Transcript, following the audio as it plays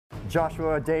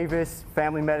Joshua Davis,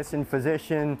 family medicine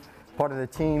physician, part of the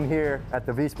team here at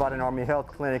the Wiesbaden Army Health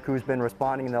Clinic who's been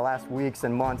responding in the last weeks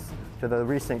and months to the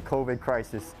recent COVID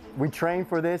crisis. We train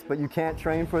for this, but you can't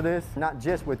train for this, not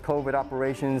just with COVID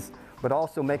operations, but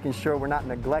also making sure we're not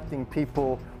neglecting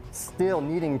people still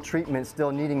needing treatment,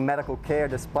 still needing medical care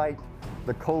despite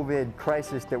the COVID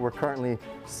crisis that we're currently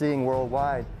seeing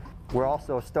worldwide. We're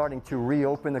also starting to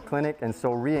reopen the clinic, and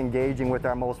so re-engaging with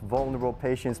our most vulnerable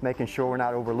patients, making sure we're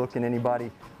not overlooking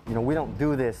anybody. You know, we don't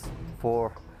do this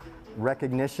for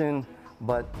recognition,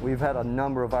 but we've had a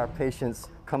number of our patients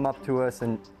come up to us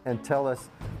and tell us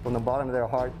from the bottom of their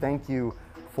heart, thank you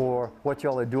for what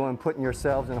y'all are doing, putting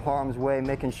yourselves in harm's way,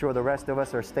 making sure the rest of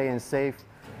us are staying safe.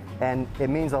 And it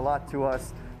means a lot to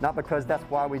us, not because that's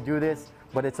why we do this,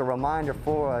 but it's a reminder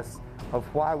for us of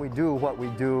why we do what we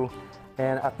do.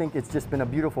 And I think it's just been a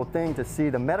beautiful thing to see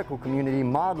the medical community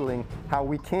modeling how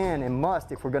we can and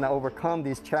must, if we're going to overcome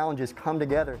these challenges, come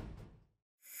together.